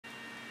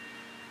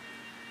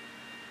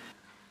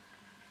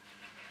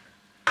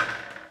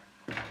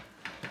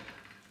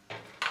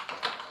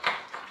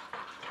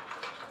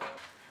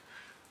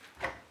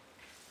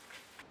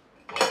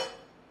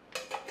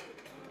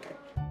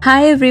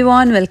Hi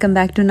everyone, welcome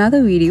back to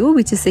another video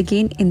which is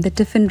again in the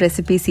Tiffin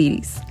recipe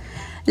series.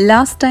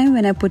 Last time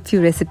when I put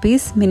few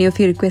recipes, many of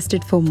you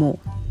requested for more.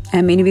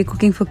 I'm anyway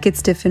cooking for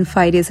kids Tiffin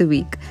 5 days a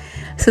week.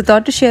 So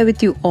thought to share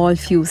with you all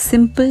few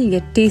simple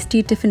yet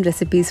tasty Tiffin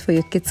recipes for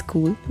your kids'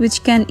 school,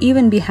 which can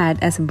even be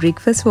had as a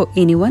breakfast for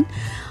anyone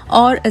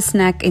or a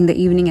snack in the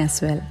evening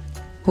as well.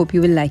 Hope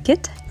you will like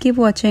it. Keep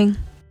watching.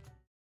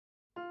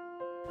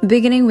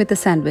 Beginning with a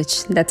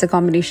sandwich, that's a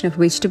combination of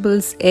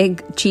vegetables,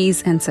 egg,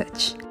 cheese and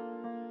such.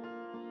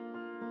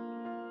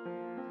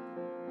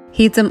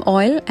 Heat some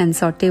oil and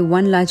saute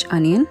 1 large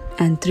onion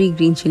and 3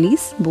 green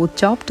chillies, both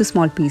chopped to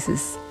small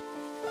pieces.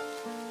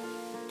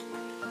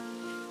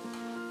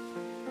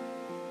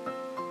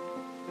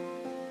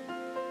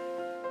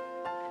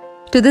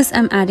 To this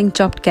I'm adding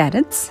chopped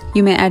carrots.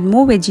 You may add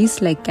more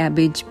veggies like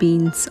cabbage,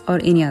 beans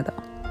or any other.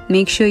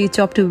 Make sure you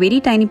chop to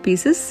very tiny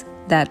pieces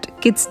that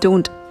kids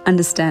don't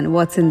understand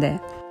what's in there.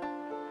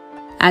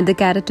 Add the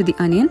carrot to the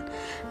onion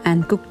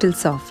and cook till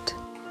soft.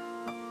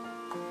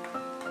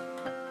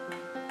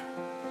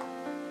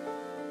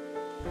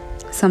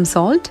 Some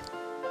salt,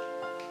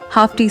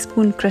 half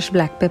teaspoon crushed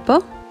black pepper,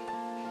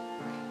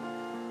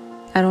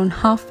 around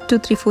half to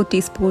 3/4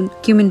 teaspoon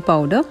cumin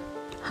powder,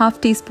 half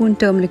teaspoon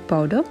turmeric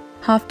powder,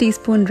 half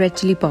teaspoon red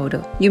chilli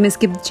powder. You may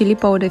skip the chilli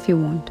powder if you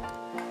want.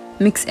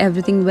 Mix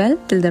everything well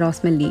till the raw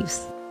smell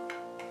leaves.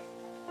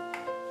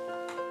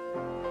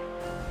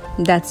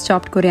 That's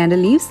chopped coriander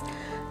leaves,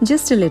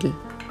 just a little.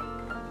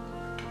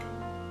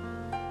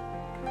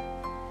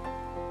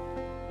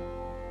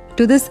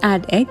 To this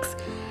add eggs.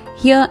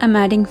 Here I'm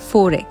adding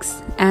 4 eggs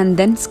and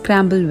then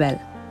scramble well.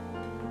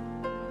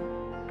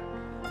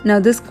 Now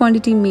this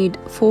quantity made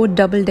 4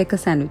 double-decker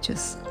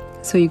sandwiches,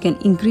 so you can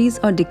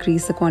increase or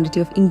decrease the quantity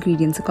of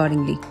ingredients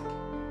accordingly.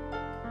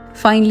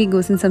 Finally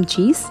goes in some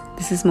cheese.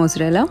 This is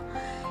mozzarella.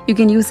 You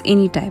can use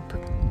any type.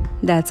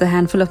 That's a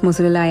handful of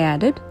mozzarella I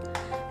added,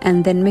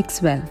 and then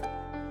mix well.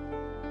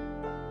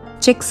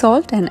 Check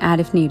salt and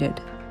add if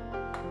needed.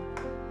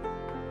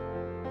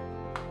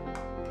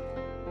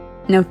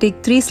 Now take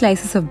 3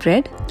 slices of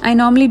bread. I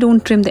normally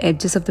don't trim the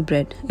edges of the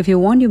bread. If you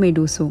want, you may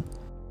do so.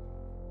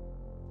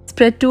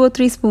 Spread 2 or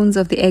 3 spoons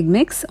of the egg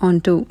mix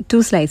onto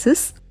 2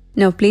 slices.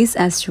 Now place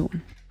as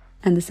shown.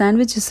 And the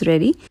sandwich is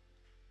ready.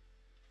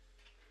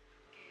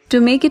 To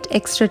make it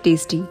extra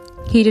tasty,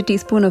 heat a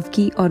teaspoon of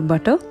ghee or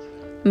butter.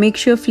 Make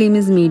sure flame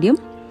is medium.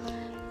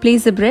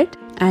 Place the bread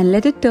and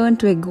let it turn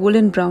to a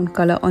golden brown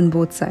color on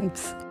both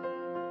sides.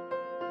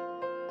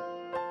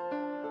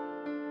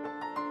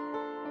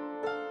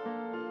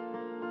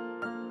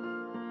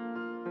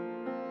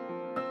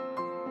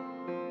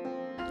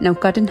 Now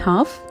cut in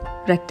half,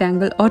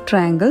 rectangle or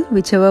triangle,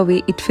 whichever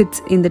way it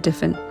fits in the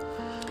tiffin.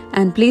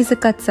 And place the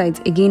cut sides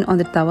again on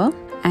the tawa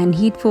and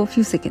heat for a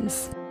few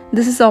seconds.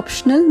 This is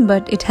optional,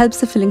 but it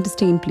helps the filling to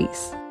stay in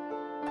place.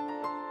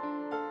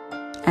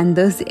 And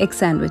there's the egg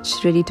sandwich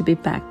ready to be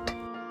packed.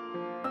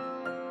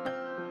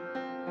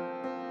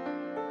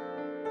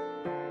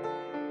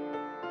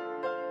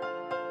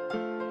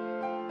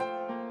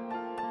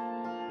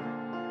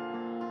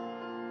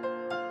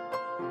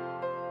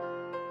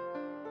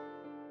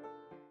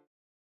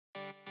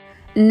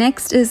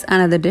 Next is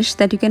another dish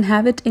that you can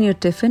have it in your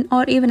tiffin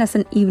or even as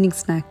an evening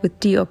snack with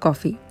tea or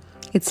coffee.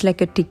 It's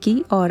like a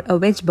tikki or a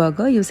veg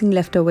burger using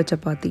leftover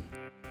chapati.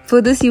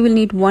 For this you will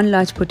need 1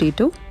 large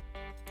potato,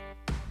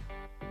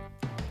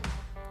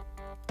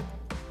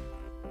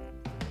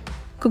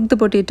 cook the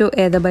potato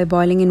either by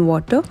boiling in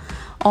water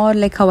or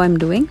like how I'm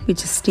doing,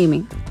 which is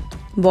steaming.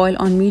 Boil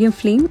on medium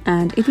flame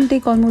and it will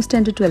take almost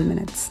 10 to 12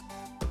 minutes.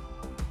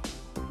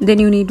 Then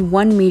you need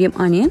 1 medium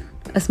onion,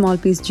 a small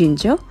piece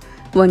ginger,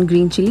 1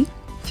 green chilli,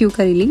 few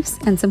curry leaves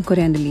and some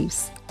coriander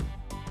leaves.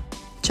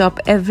 Chop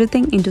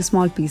everything into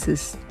small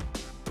pieces.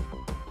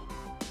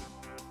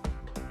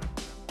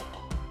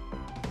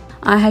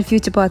 I had few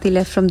chapati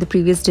left from the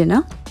previous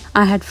dinner.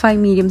 I had 5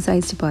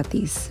 medium-sized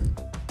chapatis.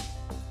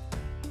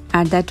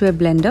 Add that to a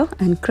blender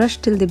and crush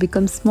till they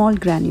become small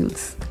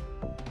granules.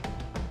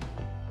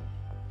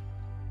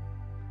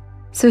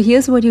 So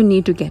here's what you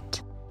need to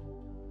get.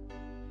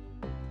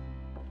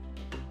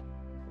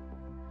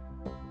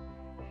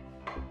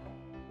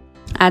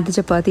 Add the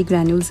chapati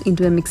granules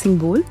into a mixing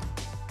bowl.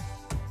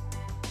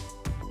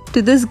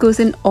 To this goes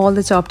in all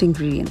the chopped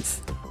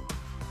ingredients.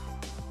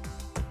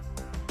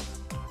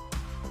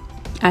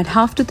 Add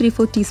half to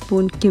 3/4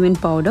 teaspoon cumin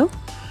powder,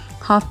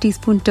 half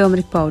teaspoon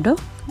turmeric powder,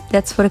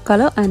 that's for a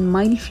color and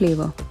mild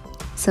flavor,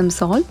 some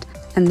salt,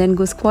 and then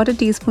goes 1/4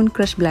 teaspoon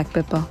crushed black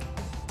pepper.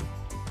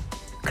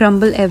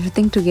 Crumble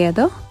everything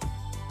together.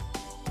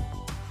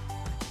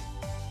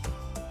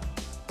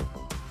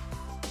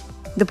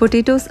 The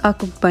potatoes are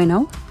cooked by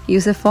now.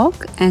 Use a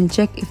fork and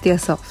check if they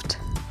are soft.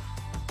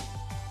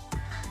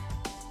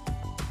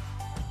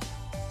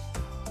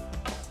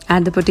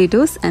 Add the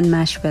potatoes and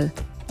mash well.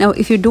 Now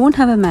if you don't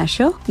have a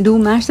masher, do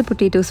mash the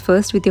potatoes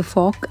first with your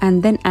fork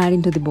and then add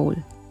into the bowl.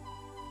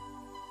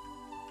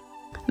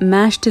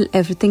 Mash till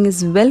everything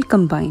is well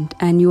combined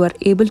and you are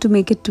able to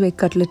make it to a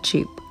cutlet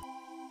shape.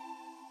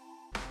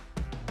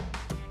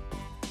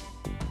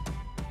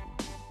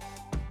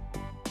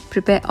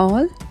 Prepare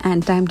all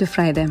and time to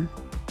fry them.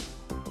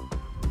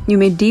 You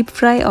may deep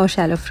fry or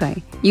shallow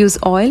fry. Use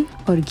oil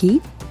or ghee.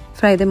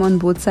 Fry them on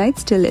both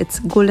sides till it's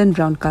golden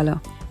brown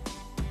color.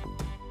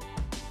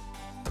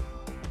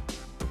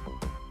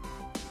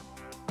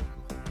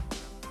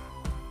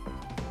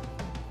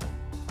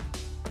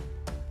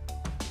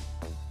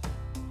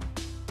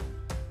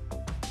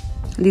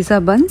 These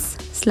are buns.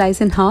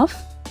 Slice in half.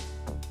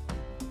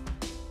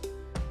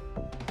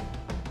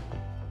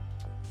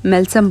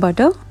 Melt some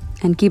butter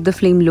and keep the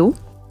flame low.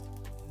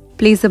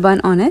 Place the bun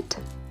on it.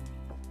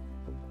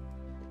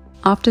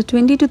 After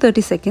 20 to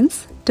 30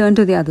 seconds, turn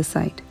to the other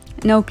side.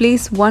 Now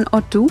place 1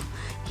 or 2.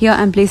 Here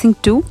I am placing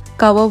 2.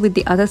 Cover with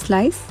the other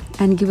slice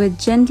and give a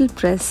gentle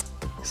press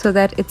so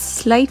that it's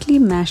slightly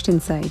mashed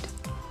inside.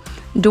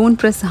 Don't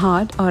press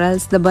hard or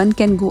else the bun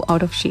can go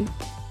out of shape.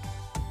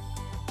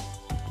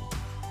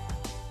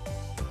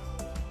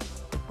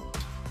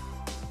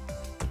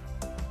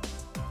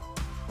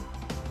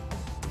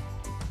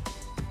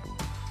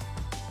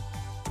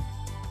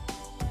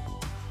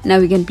 Now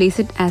we can place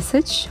it as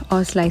such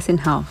or slice in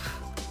half.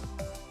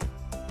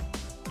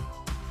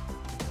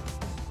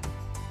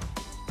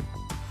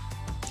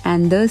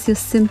 And there's your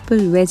simple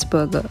veg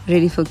burger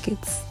ready for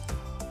kids.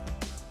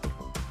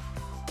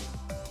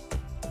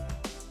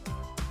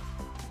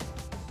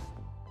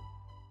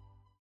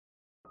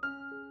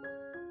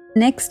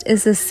 Next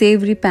is a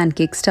savory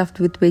pancake stuffed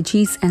with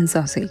veggies and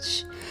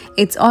sausage.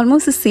 It's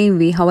almost the same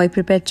way how I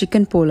prepared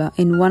chicken pola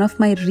in one of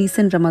my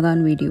recent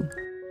Ramadan video.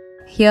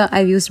 Here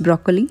I've used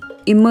broccoli.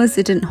 Immerse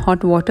it in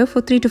hot water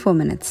for 3 to 4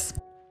 minutes.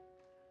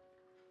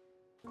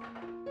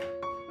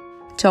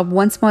 Chop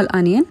 1 small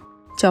onion.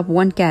 Chop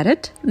 1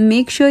 carrot.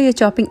 Make sure you're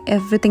chopping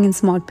everything in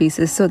small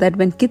pieces so that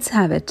when kids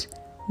have it,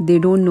 they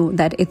don't know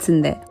that it's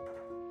in there.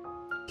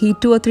 Heat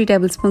 2 or 3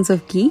 tablespoons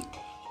of ghee.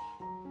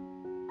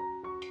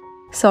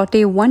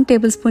 Saute 1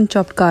 tablespoon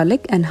chopped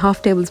garlic and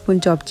half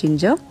tablespoon chopped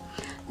ginger.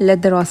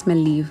 Let the raw smell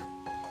leave.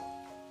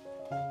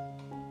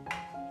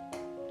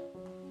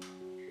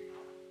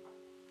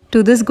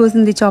 To this goes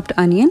in the chopped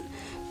onion,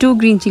 2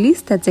 green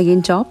chillies, that's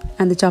again chopped,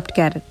 and the chopped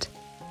carrot.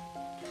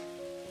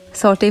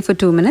 Saute for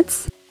 2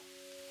 minutes.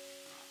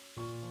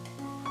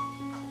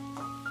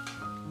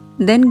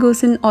 Then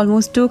goes in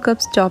almost 2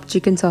 cups chopped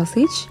chicken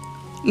sausage.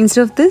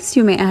 Instead of this,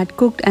 you may add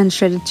cooked and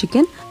shredded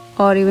chicken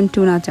or even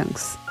tuna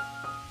chunks.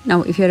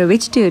 Now if you're a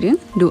vegetarian,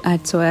 do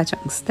add soya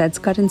chunks, that's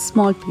cut in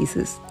small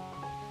pieces.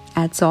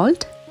 Add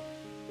salt,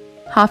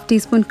 half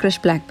teaspoon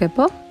crushed black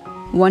pepper,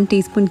 1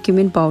 teaspoon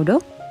cumin powder,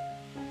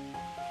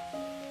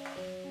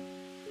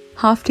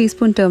 half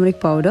teaspoon turmeric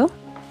powder.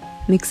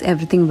 Mix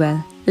everything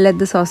well. Let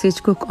the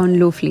sausage cook on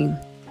low flame.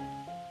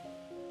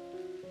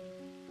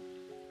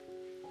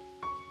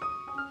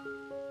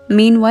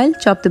 Meanwhile,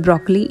 chop the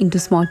broccoli into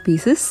small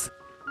pieces.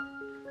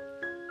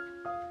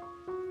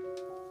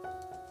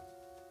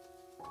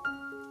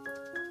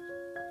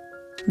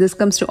 This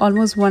comes to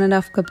almost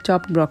 1.5 cup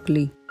chopped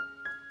broccoli.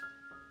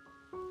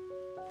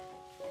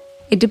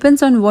 It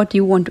depends on what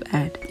you want to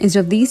add. Instead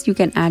of these, you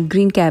can add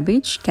green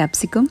cabbage,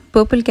 capsicum,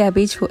 purple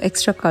cabbage for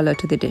extra color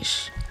to the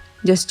dish.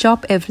 Just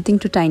chop everything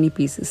to tiny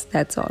pieces,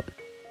 that's all.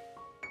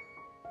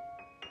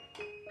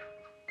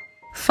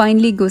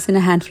 Finally goes in a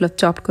handful of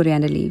chopped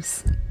coriander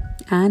leaves.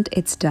 And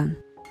it's done.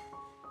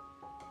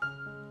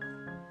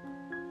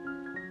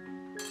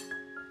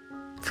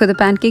 For the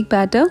pancake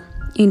batter,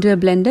 into a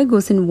blender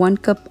goes in 1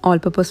 cup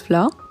all-purpose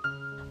flour,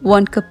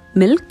 1 cup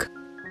milk,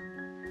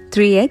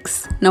 3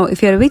 eggs. Now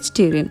if you're a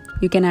vegetarian,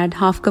 you can add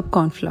half cup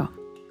corn flour,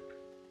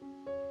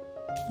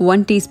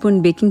 1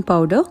 teaspoon baking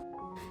powder,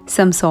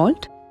 some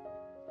salt,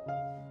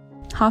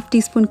 half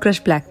teaspoon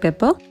crushed black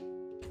pepper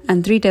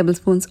and 3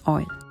 tablespoons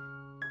oil.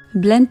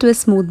 Blend to a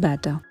smooth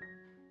batter.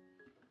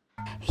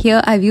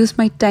 Here I've used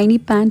my tiny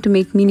pan to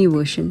make mini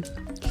version.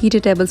 Heat a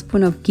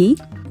tablespoon of ghee,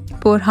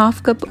 pour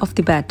half cup of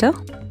the batter.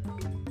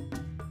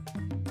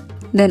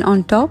 Then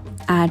on top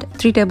add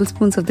 3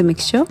 tablespoons of the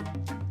mixture.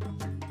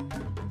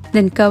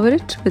 Then cover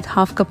it with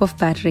half cup of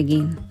batter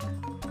again.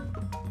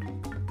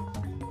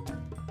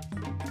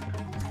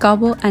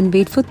 Cover and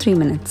wait for 3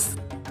 minutes.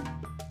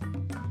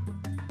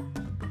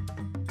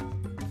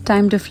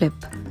 Time to flip.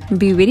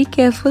 Be very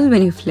careful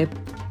when you flip.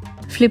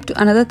 Flip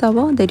to another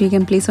tawa that you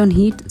can place on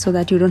heat so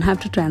that you don't have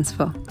to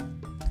transfer.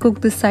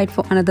 Cook this side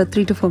for another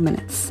 3 to 4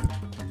 minutes.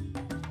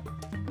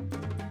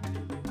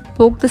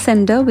 Poke the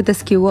center with a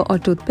skewer or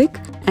toothpick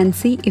and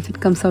see if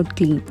it comes out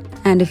clean.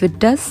 And if it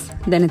does,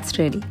 then it's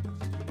ready.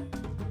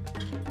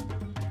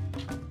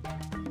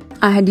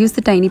 I had used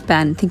the tiny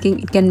pan thinking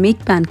it can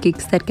make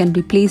pancakes that can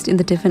be placed in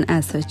the tiffin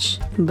as such.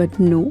 But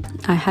no,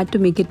 I had to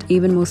make it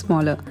even more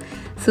smaller.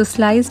 So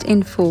sliced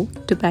in 4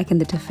 to pack in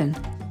the tiffin.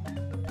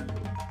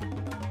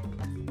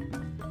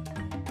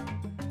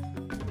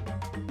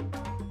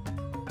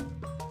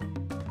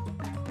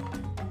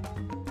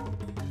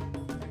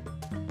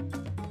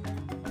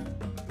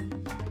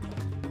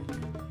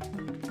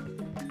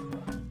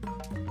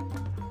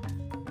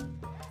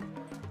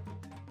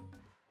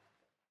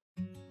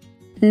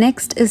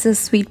 Next is a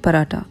sweet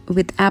paratha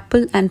with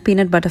apple and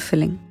peanut butter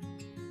filling.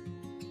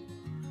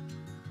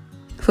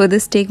 For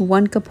this, take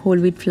 1 cup whole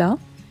wheat flour.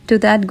 To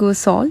that goes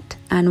salt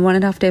and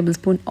 1.5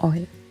 tablespoon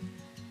oil.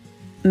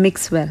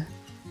 Mix well.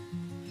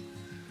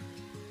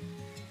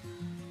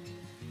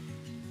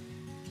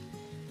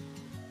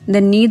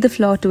 Then knead the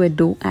flour to a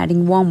dough,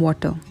 adding warm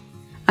water.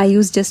 I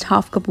use just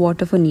half cup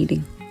water for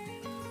kneading.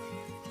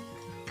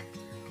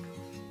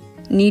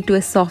 Knead to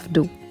a soft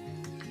dough.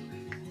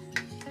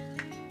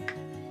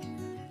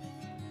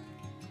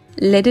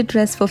 Let it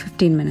rest for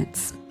 15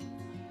 minutes.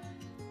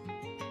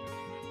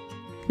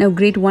 Now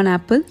grate 1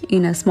 apple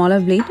in a smaller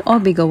blade or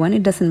bigger one,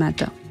 it doesn't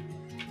matter.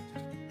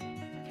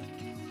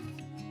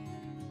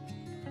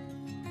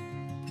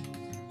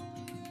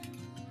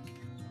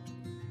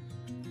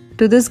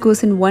 To this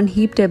goes in 1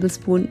 heaped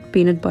tablespoon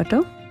peanut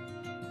butter.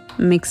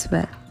 Mix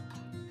well.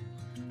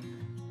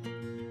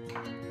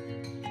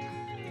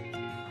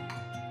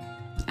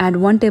 Add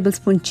 1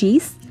 tablespoon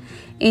cheese.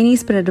 Any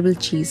spreadable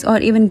cheese or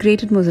even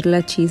grated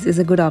mozzarella cheese is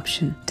a good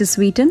option. To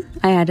sweeten,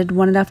 I added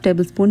 1.5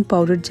 tablespoon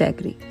powdered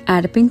jaggery.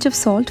 Add a pinch of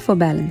salt for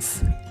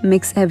balance.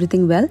 Mix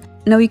everything well.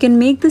 Now you can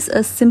make this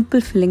a simple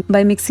filling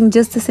by mixing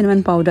just the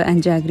cinnamon powder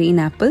and jaggery in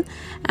apple,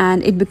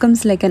 and it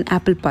becomes like an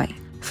apple pie.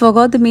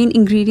 Forgot the main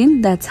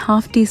ingredient, that's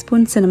half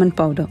teaspoon cinnamon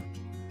powder.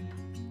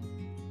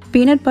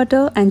 Peanut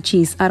butter and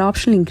cheese are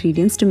optional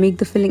ingredients to make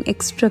the filling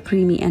extra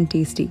creamy and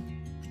tasty.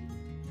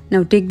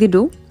 Now take the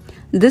dough.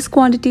 This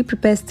quantity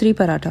prepares 3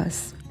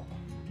 parathas.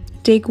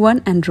 Take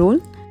one and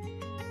roll.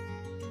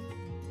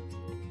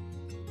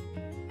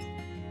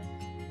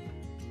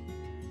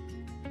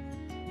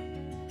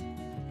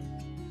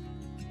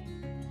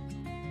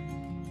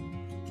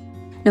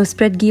 Now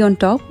spread ghee on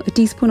top, a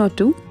teaspoon or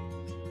 2.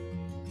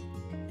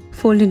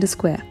 Fold into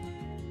square.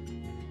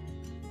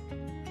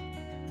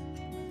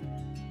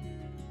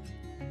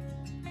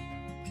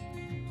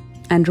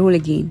 And roll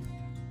again.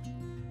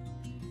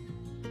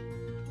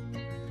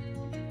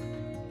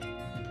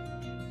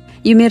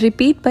 You may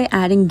repeat by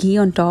adding ghee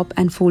on top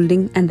and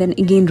folding and then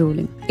again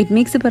rolling. It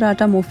makes the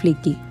paratha more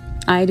flaky.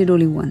 I did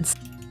only once.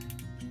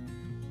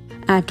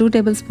 Add 2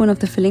 tablespoons of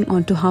the filling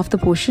onto half the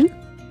portion.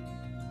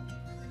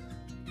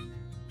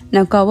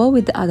 Now cover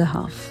with the other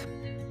half.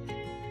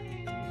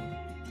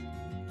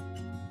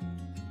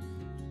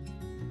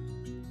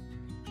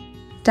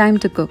 Time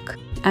to cook.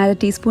 Add a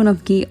teaspoon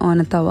of ghee on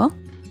a tawa.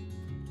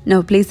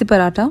 Now place the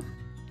paratha.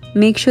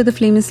 Make sure the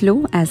flame is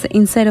low as the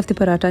inside of the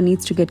paratha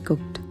needs to get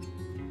cooked.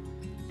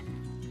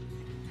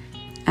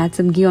 Add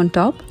some ghee on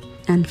top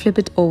and flip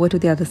it over to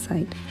the other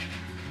side.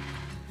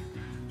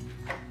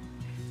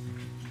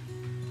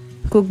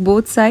 Cook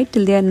both sides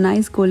till they are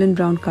nice golden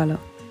brown color.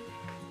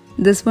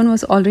 This one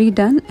was already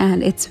done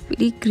and it's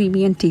very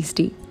creamy and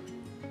tasty.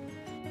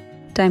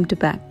 Time to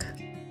pack.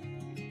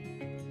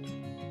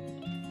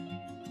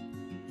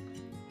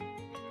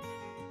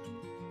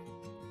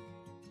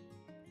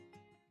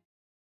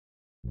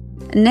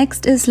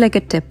 Next is like a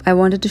tip I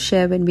wanted to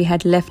share when we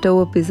had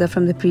leftover pizza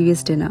from the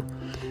previous dinner.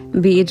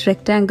 Be it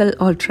rectangle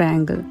or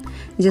triangle.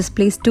 Just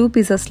place 2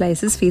 pizza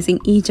slices facing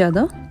each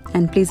other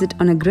and place it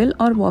on a grill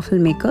or waffle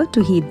maker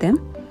to heat them.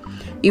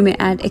 You may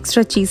add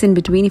extra cheese in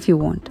between if you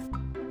want.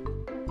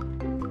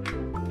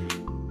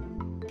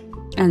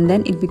 And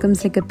then it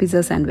becomes like a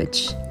pizza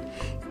sandwich.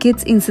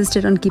 Kids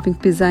insisted on keeping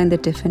pizza in the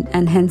tiffin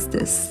and hence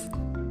this.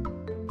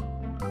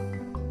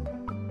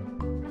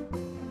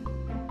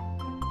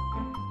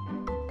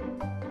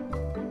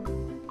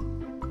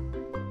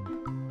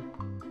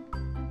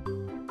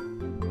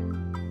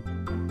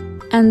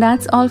 And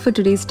that's all for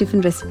today's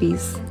tiffin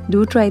recipes.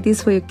 Do try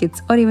these for your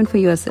kids or even for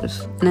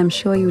yourself, and I'm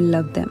sure you'll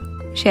love them.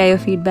 Share your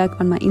feedback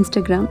on my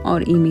Instagram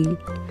or email.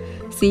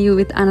 See you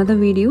with another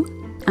video.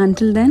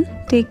 Until then,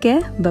 take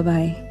care.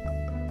 Bye-bye.